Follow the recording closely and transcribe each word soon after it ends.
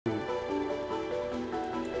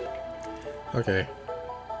Okay.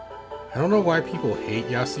 I don't know why people hate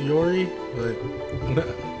Yasuyori, but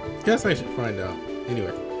I guess I should find out.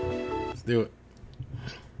 Anyway, let's do it.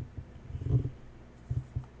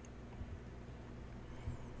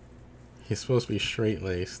 He's supposed to be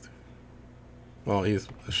straight-laced. Well, he's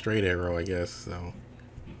a straight arrow, I guess, so...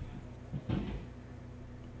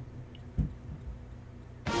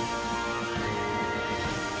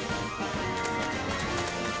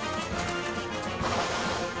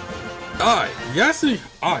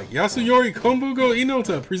 Yasuyori Kombugo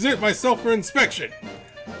Inota, present myself for inspection.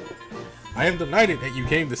 I am delighted that you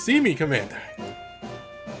came to see me, Commander.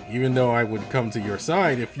 Even though I would come to your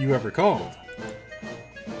side if you ever called.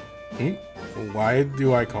 Why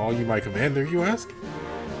do I call you my commander, you ask?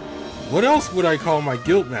 What else would I call my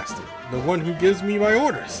guildmaster, the one who gives me my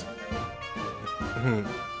orders?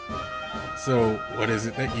 So, what is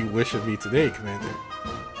it that you wish of me today, Commander?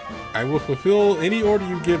 I will fulfill any order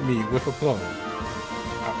you give me with aplomb.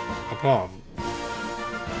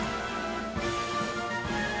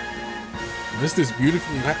 This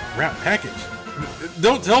beautifully wrapped package.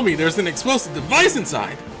 Don't tell me there's an explosive device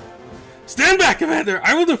inside! Stand back, Commander!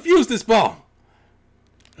 I will defuse this bomb!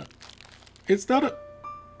 It's not a...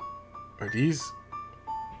 Are these...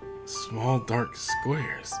 small dark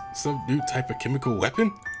squares? Some new type of chemical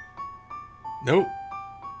weapon? No.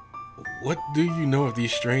 What do you know of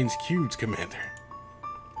these strange cubes, Commander?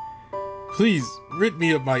 Please, rid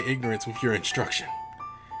me of my ignorance with your instruction.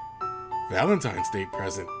 Valentine's Day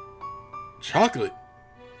present. Chocolate?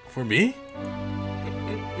 For me?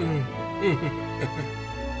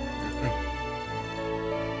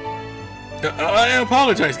 I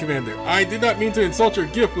apologize, Commander. I did not mean to insult your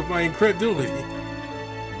gift with my incredulity.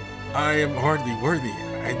 I am hardly worthy.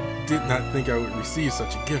 I did not think I would receive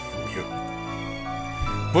such a gift from you.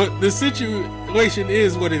 But the situation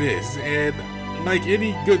is what it is, and like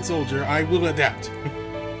any good soldier, I will adapt.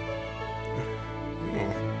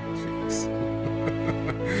 Oh, jeez.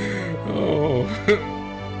 Oh.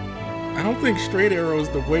 I don't think straight arrow is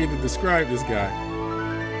the way to describe this guy.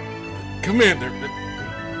 Commander.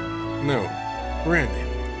 No. Brandon.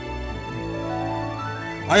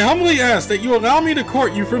 I humbly ask that you allow me to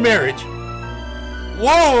court you for marriage.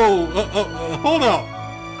 Whoa! Hold up.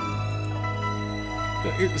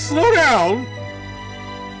 Slow down.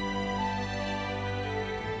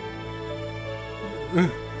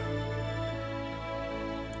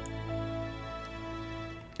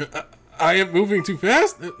 I am moving too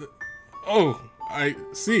fast? Oh, I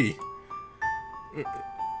see.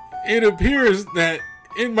 It appears that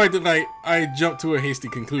in my delight, I jumped to a hasty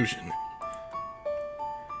conclusion.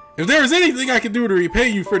 If there is anything I can do to repay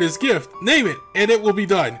you for this gift, name it, and it will be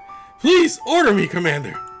done. Please order me,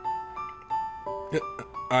 Commander.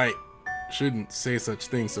 I shouldn't say such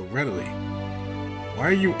things so readily. Why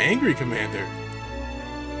are you angry, Commander?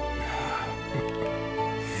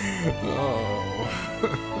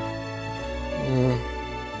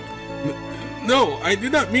 No, I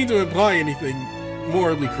did not mean to imply anything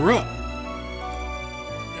morally corrupt.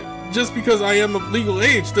 Just because I am of legal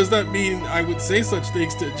age does not mean I would say such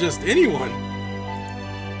things to just anyone.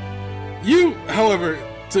 You, however,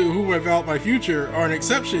 to whom I vow my future, are an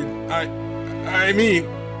exception. I mean...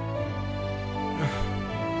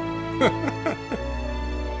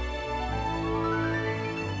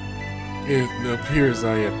 It appears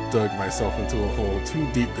I have dug myself into a hole too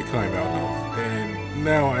deep to climb out of, and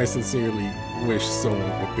now I sincerely wish someone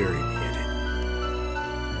would bury me in it.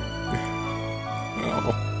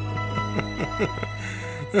 Oh.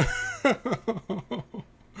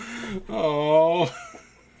 Oh.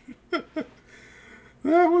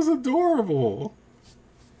 That was adorable.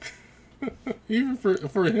 Even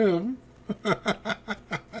for him.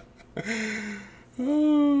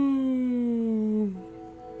 Oh.